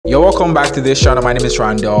You're welcome back to this channel. My name is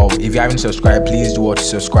Randello. If you haven't subscribed, please do to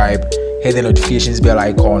subscribe. Hit the notifications bell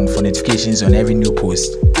icon for notifications on every new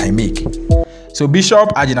post I make. So Bishop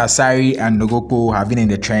Agyinasare and Nogokpo have been in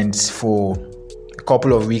the trends for a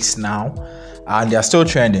couple of weeks now, and they are still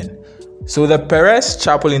trending. So the Perez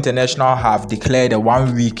Chapel International have declared a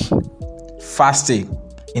 1-week fasting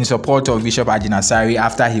in support of Bishop Agyinasare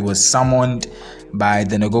after he was summoned by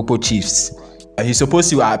the Nogokpo chiefs. He's supposed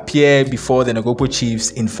to appear before the Nogokpo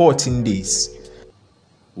chiefs in 14 days.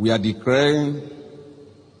 We are declaring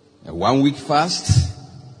a 1-week fast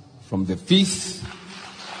from the 5th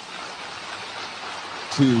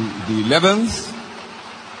to the 11th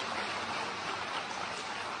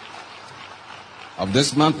of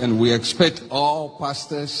this month, and we expect all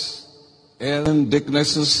pastors, and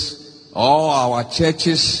deaconesses, all our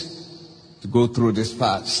churches to go through this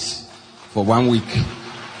fast for 1 week.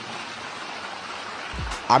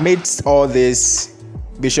 Amidst all this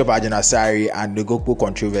Bishop Agyinasare and Nogokpo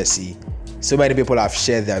controversy, so many people have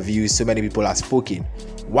shared their views, so many people have spoken.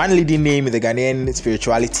 One leading name in the Ghanaian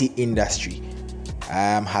spirituality industry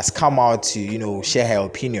has come out to share her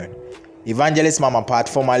opinion. Evangelist Mama Pat,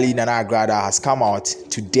 formerly Nana Agradaa, has come out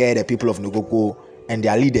to dare the people of Nogokpo and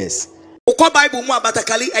their leaders. Bible mu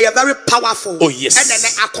abatakali are very powerful. Oh yes. And then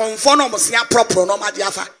a conform proper no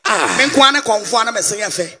madiafa. Menkwane conform na mesia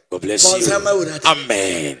fe. God bless you.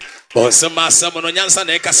 Amen. Bonsama samono nyansa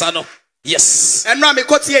na ekasa no. Yes. And now me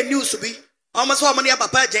kotie news bi. Almost how many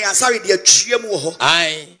Papa Agyinasare de atwia mu ho.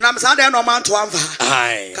 Aye. Na me say dey no man to anfa.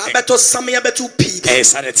 Aye. Ka beto samia beto peak.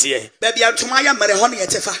 Sanity. Baby antuma ya mere ho na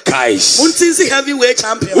yetefa. Guys. Muntinzi heavyweight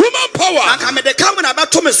champion. Woman power. Na ka me de come na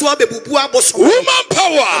beto me so abebubu aboso. Woman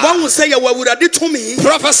power. One will say you wurade to me.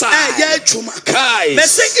 Prophesy. Yeah, juma. Guys. Me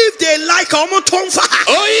say if they like omo tonfa.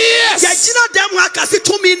 Oh yes. Ya jina dem akase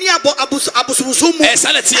to me ni abusumu.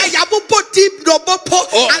 Sanity. Ya bobo deep no bopo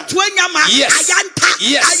antwanya ma ayanta.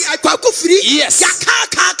 Yes. Akwaku free. Yes. Ya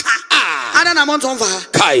ka. Ana na monton fa.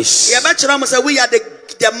 Guys. Ya be kira mo say we are the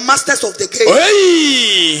masters of the game.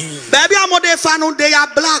 Hey. Baby, I'm they fan they are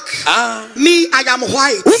black. Me, I am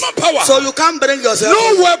white. Woman power. So you can't bring yourself.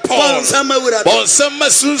 No weapon. Bonsama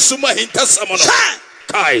sunsuma hinta samono.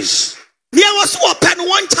 Guys. There was open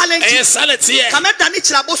one challenge. Sanity.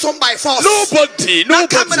 By force. Nobody.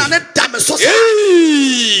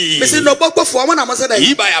 Mr. Nogokpo for one among the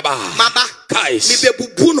Maba. Guys.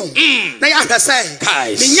 Bubuno.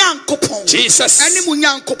 Guys. Jesus. Any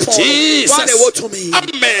munyan coupon. Jesus. What they want to me.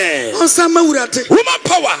 Amen. Woman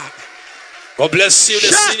power. God bless you, the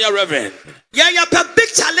senior reverend. Yeah, you have big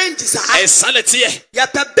challenges. Sanity. You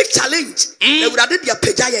have big challenge. They would have did your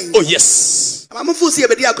pay. Oh yes. God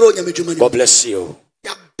bless you.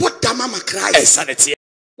 Sanity.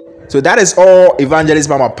 So that is all Evangelist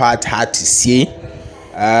Mama Pat had to say.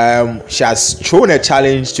 She has thrown a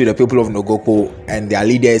challenge to the people of Nogokpo and their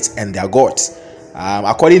leaders and their gods.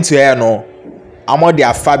 According to her, I'm not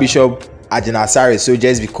their Bishop Agyinasare, so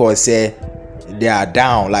just because they are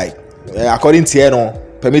down, like according to her,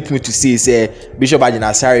 permit me to say Bishop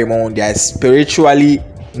Agyinasare, they are spiritually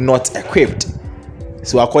not equipped.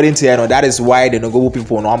 So according to her, that is why the Nogokpo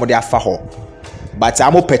people know they are faho. But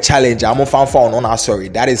I'm up a challenge. I'm fan for no sorry.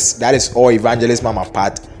 That is all Evangelist Mama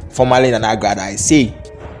Pat, formerly Nana Agradaa, I say.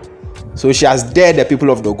 So she has dared the people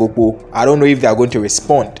of Nogokpo. I don't know if they are going to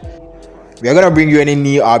respond. We are going to bring you any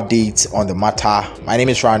new updates on the matter. My name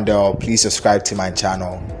is Randello. Please subscribe to my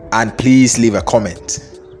channel and please leave a comment.